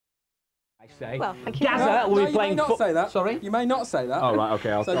I say. Well, Gazza will be playing. You may not say that. Sorry. You may not say that. Oh right,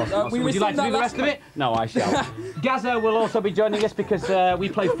 okay. Would you like to do the rest of it? No, I shall. Gazza will also be joining us because we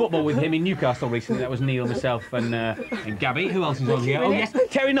played football with him in Newcastle recently. That was Neil, myself, and Gabby. Who else is on here? Oh yes,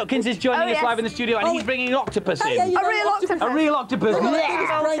 Terry Nutkins is joining us live in the studio, and he's bringing an octopus in. A real octopus. A real octopus.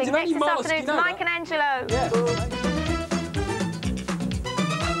 Daunting. Next this afternoon, it's Mike and Angelo. Yeah.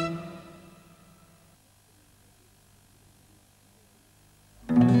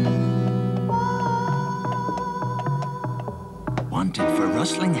 Wanted for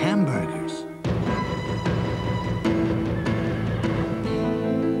rustling hamburgers.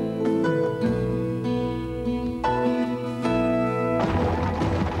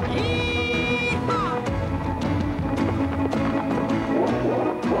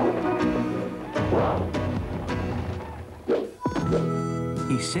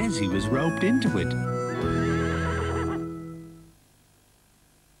 He says he was roped into it.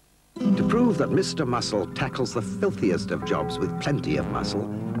 To prove that Mr. Muscle tackles the filthiest of jobs with plenty of muscle,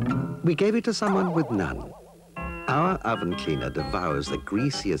 we gave it to someone with none. Our oven cleaner devours the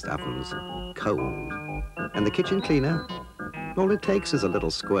greasiest ovens cold. And the kitchen cleaner, all it takes is a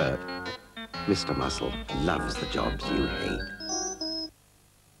little squirt. Mr. Muscle loves the jobs you hate.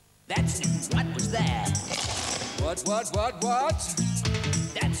 That's new. What was that? What?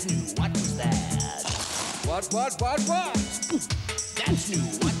 That's new. What was that? What? That's new.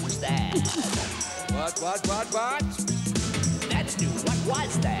 What was that? What? That's new. What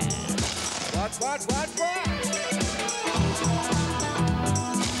was that? What? What was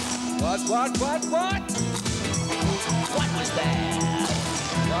that? What?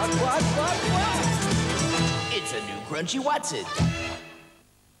 It's a new crunchy what's it?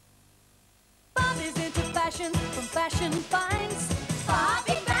 Bobby's into fashion, from fashion finds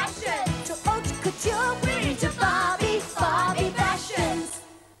Bobby Fashion. To haute couture, bring to Bobby Fashions.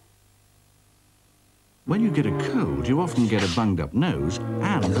 When you get a cold, you often get a bunged-up nose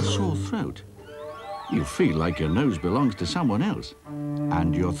and a sore throat. You feel like your nose belongs to someone else,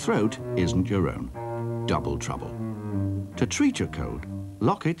 and your throat isn't your own. Double trouble. To treat your cold,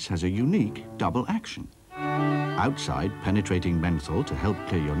 Lockets has a unique double action. Outside, penetrating menthol to help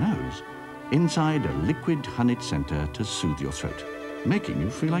clear your nose. Inside, a liquid honeyed center to soothe your throat, making you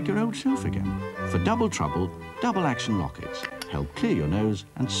feel like your old self again. For double trouble, double action Lockets help clear your nose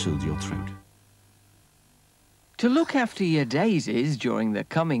and soothe your throat. To look after your daisies during the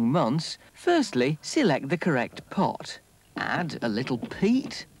coming months, firstly, select the correct pot. Add a little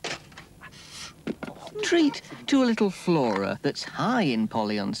peat. Treat to a little flora that's high in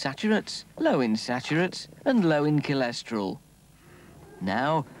polyunsaturates, low in saturates, and low in cholesterol.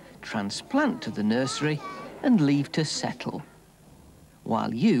 Now, transplant to the nursery and leave to settle,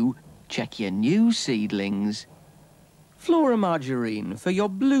 while you check your new seedlings. Flora margarine for your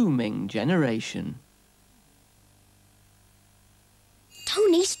blooming generation.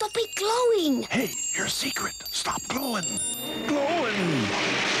 Tony, stop it glowing! Hey, your secret. Stop glowing. Glowing.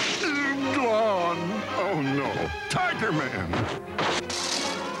 Gone. Oh, no. Tiger Man.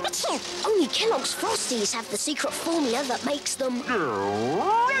 Only Kellogg's Frosties have the secret formula that makes them...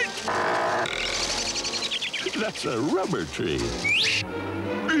 Great. That's a rubber tree.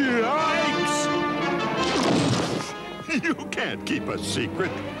 Yikes! You can't keep a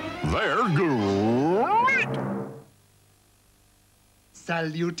secret. They're great.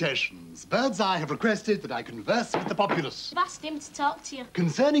 Salutations. Birdseye have requested that I converse with the populace. I've asked him to talk to you.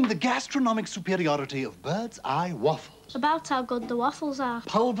 Concerning the gastronomic superiority of Birdseye waffles. About how good the waffles are.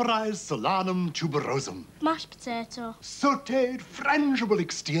 Pulverized solanum tuberosum. Mashed potato. Sautéed frangible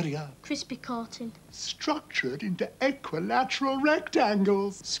exterior. Crispy coating. Structured into equilateral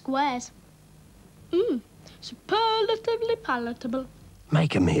rectangles. Squares. Superlatively palatable.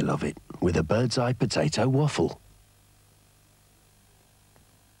 Make a meal of it with a Birdseye potato waffle.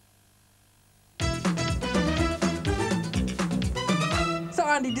 So,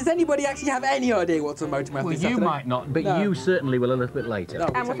 Andy, does anybody actually have any idea what's on Motormouth Well, this you Saturday? might not, but No. you certainly will a little bit later. No,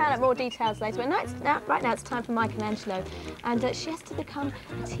 And we'll find out more details later. But right now it's time for Mike and Angelo. And she has to become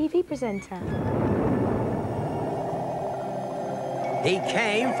a TV presenter. He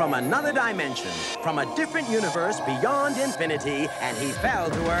came from another dimension, from a different universe beyond infinity, and he fell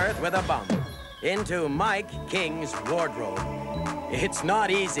to Earth with a bump into Mike King's wardrobe. It's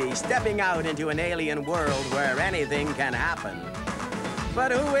not easy stepping out into an alien world where anything can happen.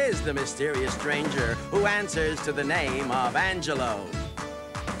 But who is the mysterious stranger who answers to the name of Angelo?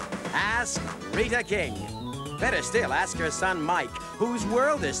 Ask Rita King. Better still, ask her son Mike, whose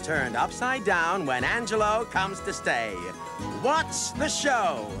world is turned upside down when Angelo comes to stay. What's the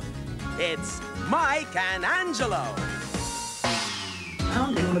show? It's Mike and Angelo.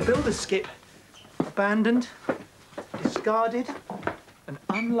 on the builder's skip. Abandoned, discarded, and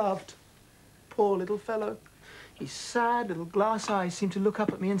unloved. Poor little fellow. His sad little glass eyes seem to look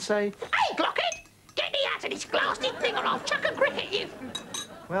up at me and say, Hey, Glockett! Get me out of this blasted thing or I'll chuck a brick at you!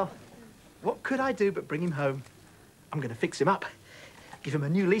 well, what could I do but bring him home? I'm going to fix him up. Give him a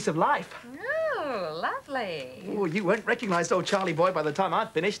new lease of life. Oh, lovely. Oh, you won't recognise old Charlie boy by the time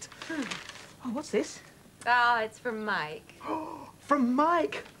I've finished. Oh, what's this? Oh, it's from Mike. From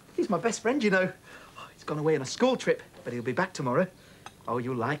Mike. He's my best friend, you know. Oh, he's gone away on a school trip, but he'll be back tomorrow. Oh,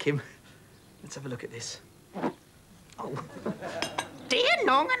 you'll like him. Let's have a look at this. Oh. Dear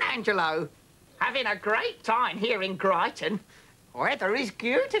Nong and Angelo, having a great time here in Brighton. Weather is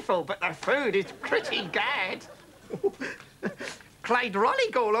beautiful, but the food is pretty bad. Played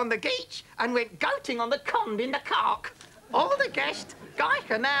Rolligall on the beach and went goating on the Cond in the Cark. All the guests,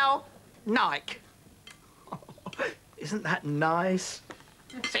 Geica now, Nike. Isn't that nice?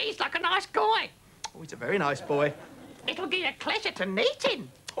 Seems like a nice guy. Oh, he's a very nice boy. It'll be a pleasure to meet him.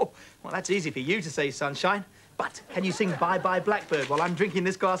 Oh, well, that's easy for you to say, Sunshine. But can you sing Bye Bye Blackbird while I'm drinking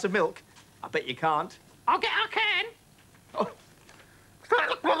this glass of milk? I bet you can't. I can. Oh. Bird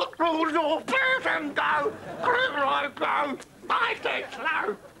and go, go, I take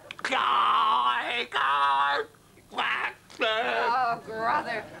slow. Go, Oh,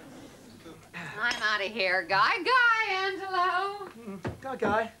 brother. I'm out of here. Guy, Angelo.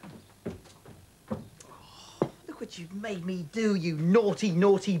 Guy. Oh, look what you've made me do, you naughty,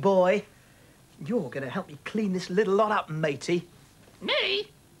 naughty boy. You're going to help me clean this little lot up, matey. Me?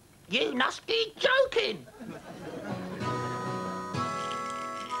 You must be joking.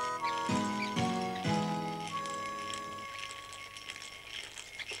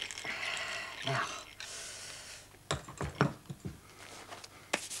 Now,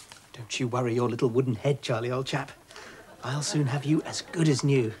 don't you worry your little wooden head, Charlie, old chap. I'll soon have you as good as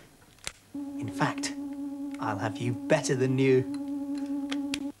new. In fact, I'll have you better than new.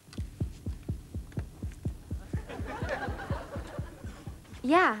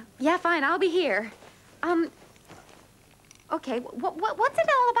 Yeah, fine, I'll be here. Okay, what's it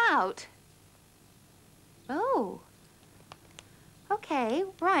all about? Oh. Okay,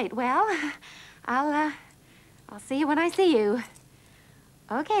 right, well, I'll see you when I see you.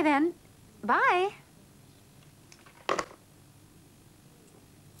 Okay, then. Bye.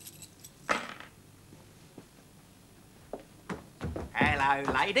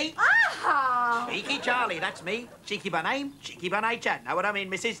 Hello, lady. Ah! Cheeky Charlie, that's me. Cheeky by name, cheeky by nature. Know what I mean,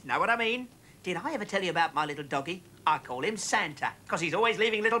 missus? Know what I mean? Did I ever tell you about my little doggy? I call him Santa, because he's always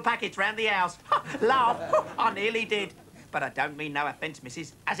leaving little packets round the house. Laugh. I nearly did. But I don't mean no offence,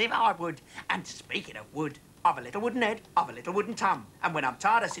 missus, as if I would. And speaking of wood, I've a little wooden head, I've a little wooden tum. And when I'm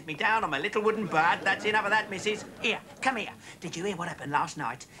tired, I sit me down on my little wooden bird. That's enough of that, missus. Here, come here. Did you hear what happened last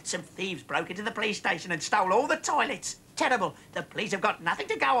night? Some thieves broke into the police station and stole all the toilets. Terrible. The police have got nothing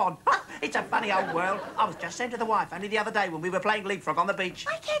to go on. It's a funny old world. I was just saying to the wife only the other day when we were playing leapfrog on the beach.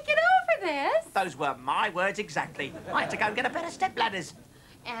 I can't get over this. Those were my words exactly. I had to go and get a pair of stepladders.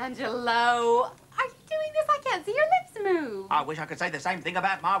 Angelo, are you doing this? I can't see your lips move. I wish I could say the same thing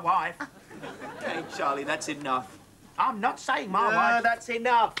about my wife. Hey, Charlie, that's enough. I'm not saying my wife. That's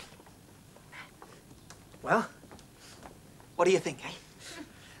enough. Well, what do you think, eh?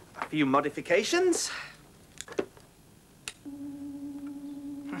 A few modifications.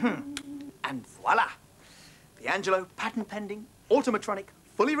 And voila! The Angelo patent-pending, automatronic,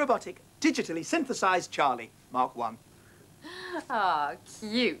 fully robotic, digitally synthesized Charlie, Mark 1. Oh,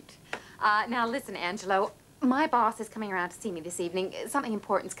 cute. Now listen, Angelo, my boss is coming around to see me this evening. Something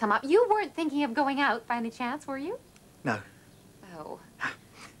important's come up. You weren't thinking of going out by any chance, were you? No. Oh.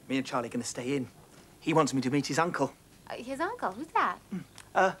 Me and Charlie are going to stay in. He wants me to meet his uncle. His uncle? Who's that?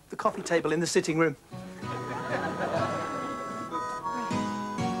 The coffee table in the sitting room.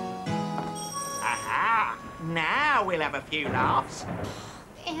 Aha! Now we'll have a few laughs.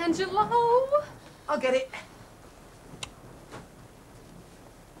 Angelo! I'll get it.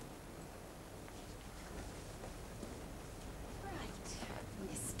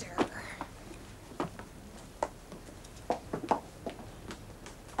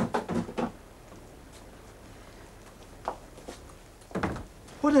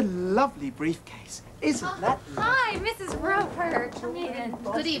 What a lovely briefcase. Isn't that Hi, Mrs. Roper. Come in.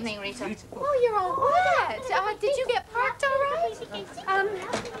 Good evening, Rita. Oh, you're all wet. Did you get parked all right?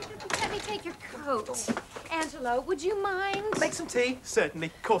 Let me take your coat. Angelo, would you mind? Make some tea? Certainly.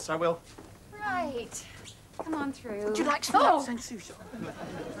 Of course I will. Right. Come on through. Would you like some sushi?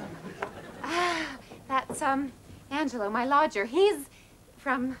 That's, Angelo, my lodger. He's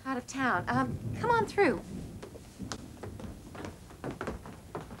from out of town. Come on through.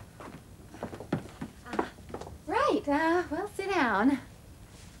 well, sit down.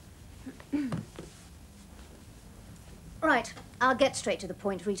 Right, I'll get straight to the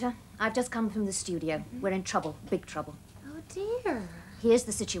point, Rita. I've just come from the studio. We're in trouble, big trouble. Oh, dear. Here's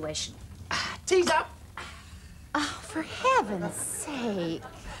the situation. Tease up! Oh, for heaven's sake.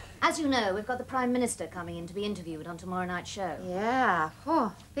 As you know, we've got the Prime Minister coming in to be interviewed on tomorrow night's show. Yeah.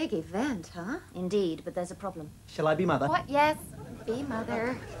 Oh, big event, huh? Indeed, but there's a problem. Shall I be mother? What? Yes. Be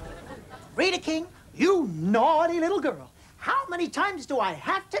mother. Rita King, you naughty little girl. How many times do I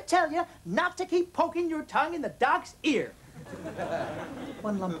have to tell you not to keep poking your tongue in the dog's ear?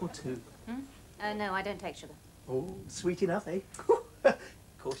 1 lump or 2? No, I don't take sugar. Oh, sweet enough, eh? Of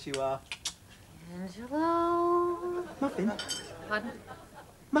course you are. Angelo. Muffin? Pardon?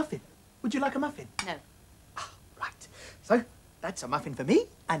 Muffin. Would you like a muffin? No. Right. So, that's a muffin for me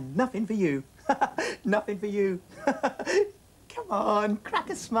and nothing for you. Nothing for you. Come on, crack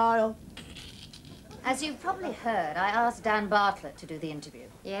a smile. As you've probably heard, I asked Dan Bartlett to do the interview.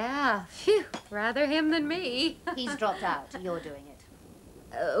 Yeah. Phew. Rather him than me. He's dropped out. You're doing it.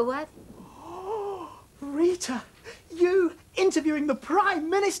 What? Rita, you interviewing the Prime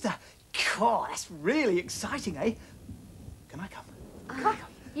Minister. God, that's really exciting, eh? Can I come?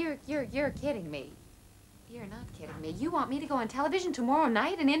 You're kidding me. You're not kidding me. You want me to go on television tomorrow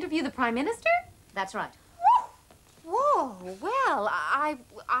night and interview the Prime Minister? That's right. Whoa, well, I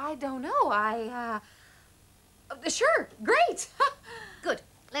don't know. Sure, great. Good.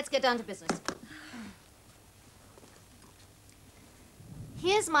 Let's get down to business.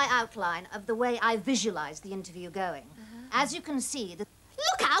 Here's my outline of the way I visualize the interview going. As you can see,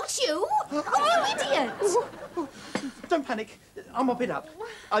 Look out, you! Oh, you idiot! Don't panic. I'll mop it up.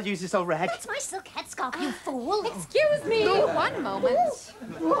 I'll use this old rag. That's my silk headscarf, you fool! Excuse me, one moment.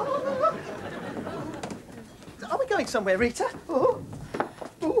 Are we going somewhere, Rita? Oh.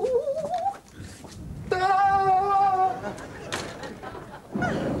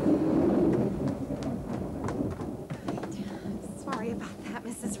 Sorry about that,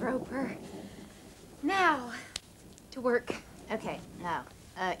 Mrs. Roper. Now, to work. Okay, now,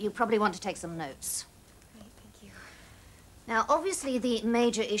 you probably want to take some notes. Great, thank you. Now, obviously, the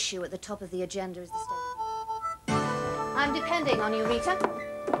major issue at the top of the agenda is the state. I'm depending on you, Rita.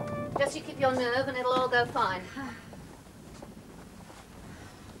 Just you keep your nerve and it'll all go fine.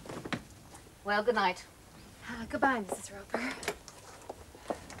 Well, good night. Goodbye, Mrs. Roper.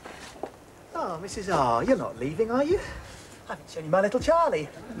 Oh, Mrs. R, you're not leaving, are you? I haven't shown you my little Charlie.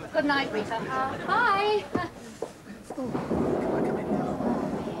 Good night, Rita. Bye.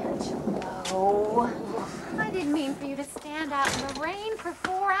 Oh, I didn't mean for you to stand out in the rain for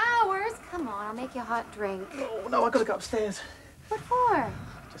 4 hours. Come on, I'll make you a hot drink. Oh, no, I've got to go upstairs. What for?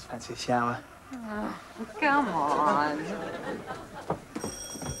 Just fancy a shower. Oh, come on.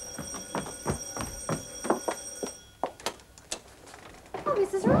 Oh,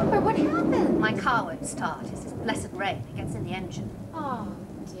 Mrs. Roper, what happened? My car won't start. It's this blessed rain. It gets in the engine. Oh,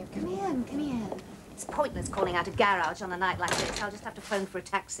 dear. Come in, come in. It's pointless calling out a garage on a night like this. I'll just have to phone for a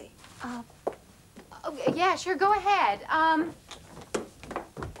taxi. Oh, yeah, sure, go ahead. I'm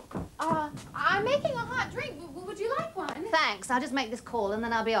making a hot drink. Would you like one? Thanks. I'll just make this call and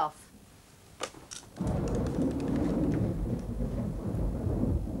then I'll be off.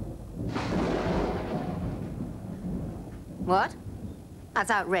 What?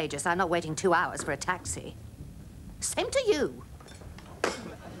 That's outrageous. I'm not waiting 2 hours for a taxi. Same to you.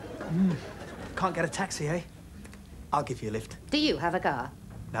 Can't get a taxi, eh? I'll give you a lift. Do you have a car?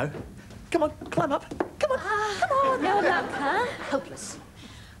 No. Come on, climb up. Come on, come on. No luck, huh? Hopeless.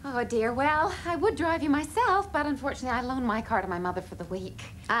 Oh, dear. Well, I would drive you myself, but unfortunately I loaned my car to my mother for the week.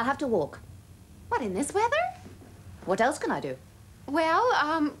 I'll have to walk. What, in this weather? What else can I do?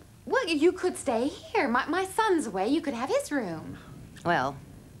 Well, well, you could stay here. My son's away. You could have his room. Well.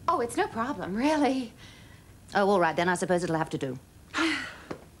 Oh, it's no problem, really. Oh, all right, then I suppose it'll have to do.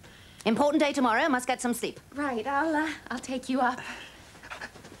 Important day tomorrow. Must get some sleep. Right, I'll take you up.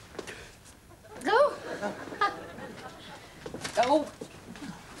 Go. Go.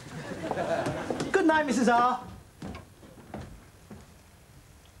 Good night, Mrs. R.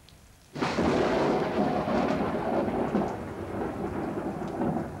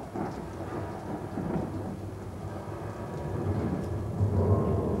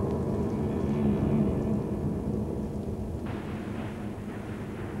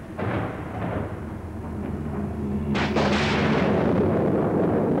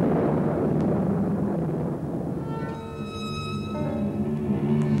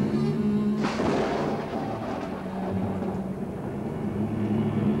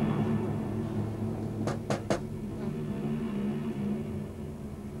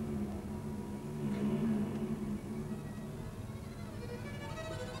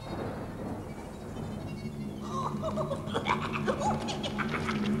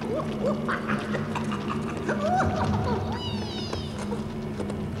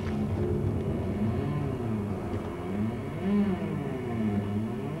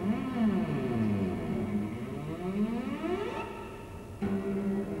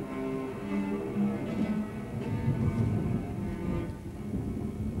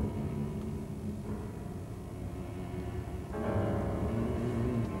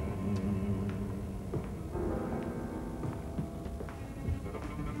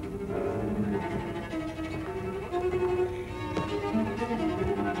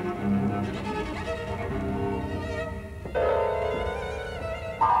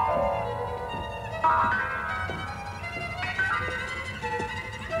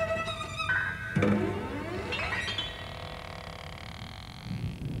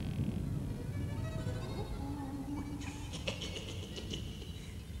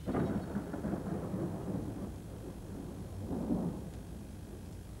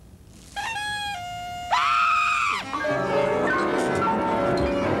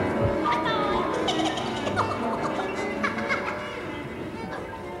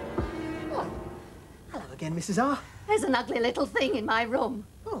 Mrs. R? There's an ugly little thing in my room.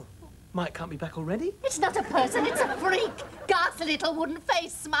 Oh, Mike can't be back already? It's not a person, it's a freak. Ghastly little wooden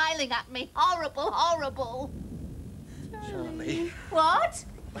face smiling at me. Horrible, horrible. Charlie. What?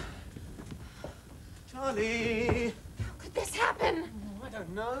 Charlie! How could this happen? Oh, I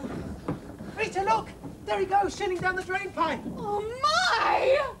don't know. Rita, look! There he goes, shooting down the drain pipe. Oh,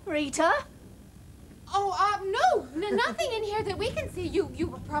 my! Rita? Oh, no, nothing in here that we can see. You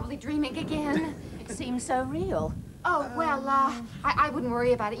were probably dreaming again. It seems so real. Oh, well, I wouldn't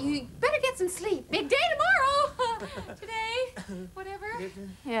worry about it. You better get some sleep. Big day tomorrow. Today, whatever.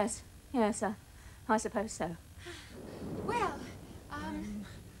 Yes, I suppose so. Well,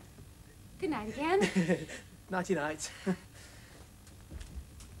 good night again. Nighty-night.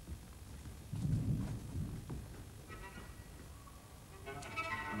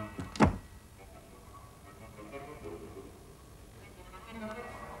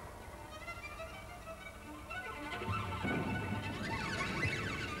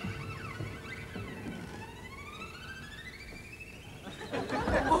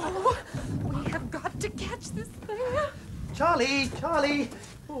 We have got to catch this thing. Charlie!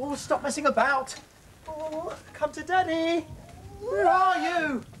 Oh, stop messing about. Oh, come to Daddy. Where are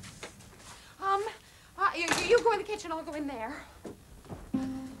you? You go in the kitchen, I'll go in there.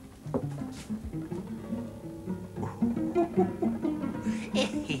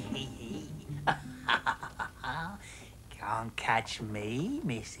 Can't catch me,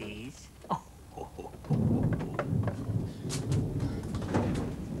 missus.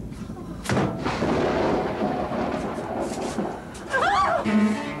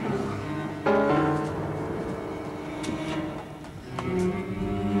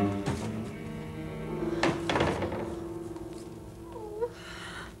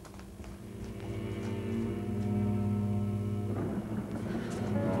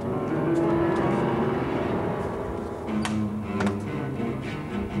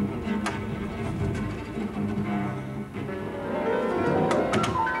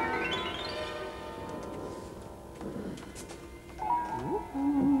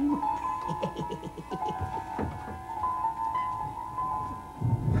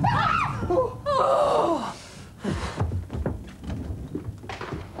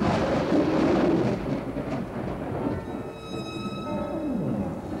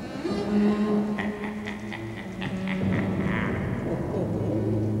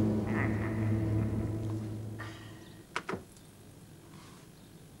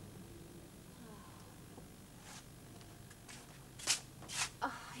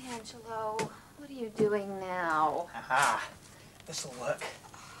 Angelo, what are you doing now? Aha. This'll work.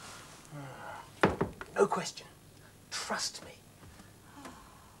 No question. Trust me.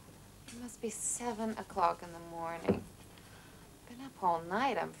 It must be 7 o'clock in the morning. Been up all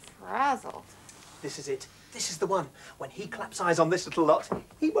night. I'm frazzled. This is it. This is the one. When he claps eyes on this little lot,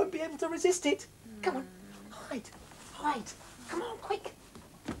 he won't be able to resist it. Come on. Hide. Hide. Come on, quick.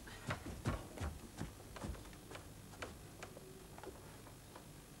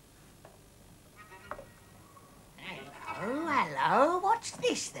 Hello. What's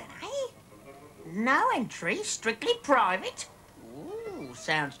this then, eh? No entry, strictly private? Ooh,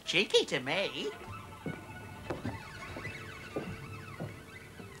 sounds cheeky to me.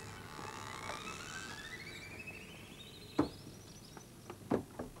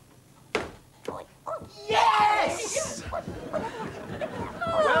 Yes!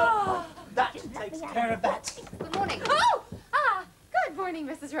 Well, that takes care of that. Good morning. Oh! Good morning,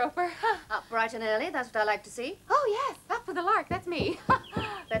 Mrs. Roper. Up bright and early, that's what I like to see. Oh, yes, up with the lark, that's me.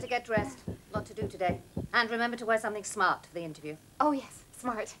 Better get dressed. Lot to do today. And remember to wear something smart for the interview. Oh, yes,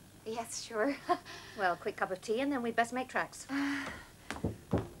 smart. Yes, sure. Well, quick cup of tea and then we'd best make tracks.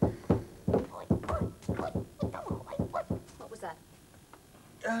 What was that?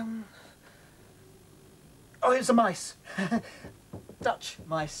 Oh, it was a mice. Dutch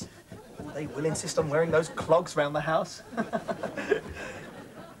mice. They will insist on wearing those clogs round the house.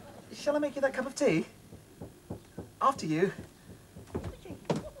 Shall I make you that cup of tea? After you.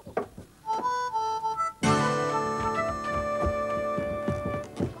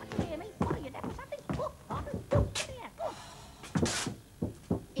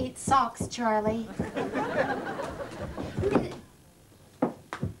 Eat socks, Charlie.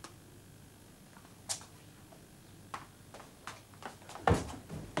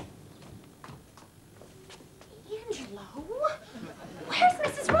 Angelo? Where's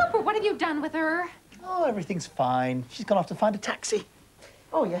Mrs. Roper? What have you done with her? Oh, everything's fine. She's gone off to find a taxi.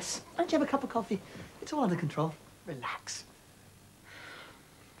 Oh, yes. Don't you have a cup of coffee? It's all under control. Relax.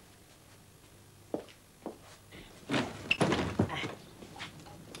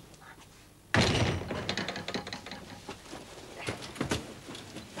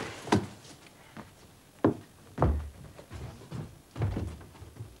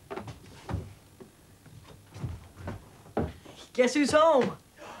 Guess who's home?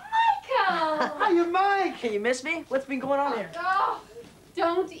 Michael! Hiya, Mike! You miss me? What's been going on here? Oh,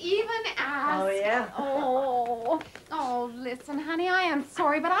 don't even ask. Oh, yeah? Oh, listen, honey, I am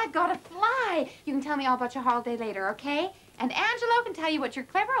sorry, but I've got to fly. You can tell me all about your holiday later, okay? And Angelo can tell you what your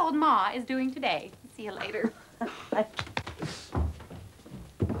clever old ma is doing today. See you later.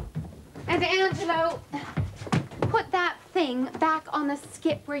 And Angelo, put that thing back on the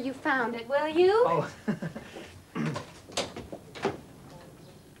skip where you found it, will you? Oh.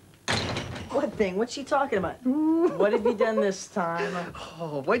 What thing? What's she talking about? What have you done this time?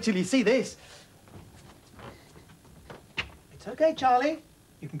 Oh, wait till you see this. It's okay, Charlie.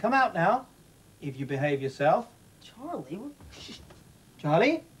 You can come out now, if you behave yourself. Charlie?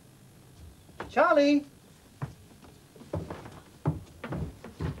 Charlie? Charlie?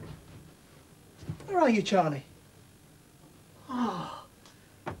 Where are you, Charlie?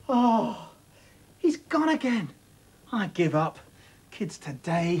 Oh, he's gone again. I give up. Kids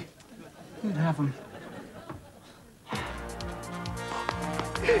today, who'd have them?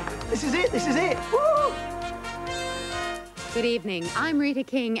 This is it. Woo! Good evening. I'm Rita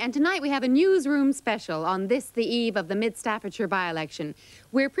King, and tonight we have a newsroom special on this, the eve of the Mid-Staffordshire by-election.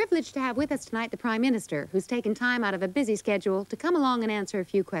 We're privileged to have with us tonight the Prime Minister, who's taken time out of a busy schedule to come along and answer a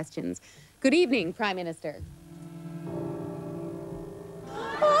few questions. Good evening, Prime Minister.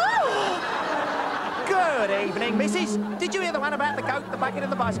 Good evening, missus. Did you hear the one about the goat, the bucket,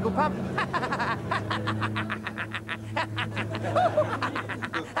 and the bicycle pump?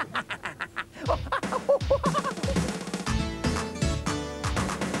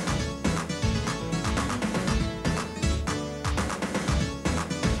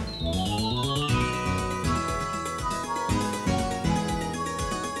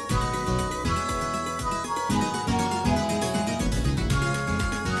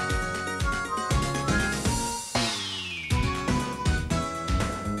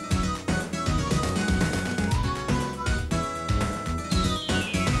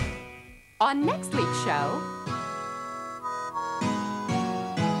 On next week's show...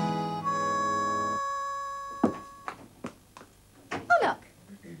 Oh, look.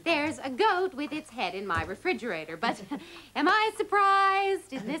 There's a goat with its head in my refrigerator, but am I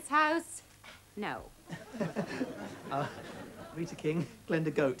surprised in this house? No. Rita King,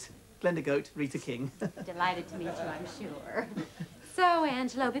 Glenda Goat. Glenda Goat, Rita King. Delighted to meet you, I'm sure. So,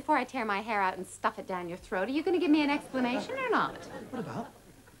 Angelo, before I tear my hair out and stuff it down your throat, are you going to give me an explanation or not? What about?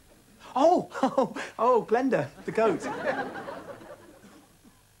 Oh, Glenda, the goat.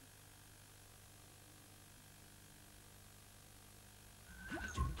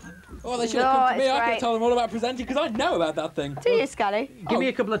 Oh, they should have come to me. I could have told them all about presenting because I know about that thing. Do you, Scully? Give me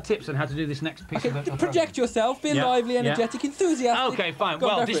a couple of tips on how to do this next piece. Okay, project yourself, be lively, energetic, enthusiastic. Okay, fine.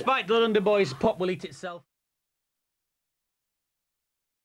 Well, despite the London Boys' pop will eat itself.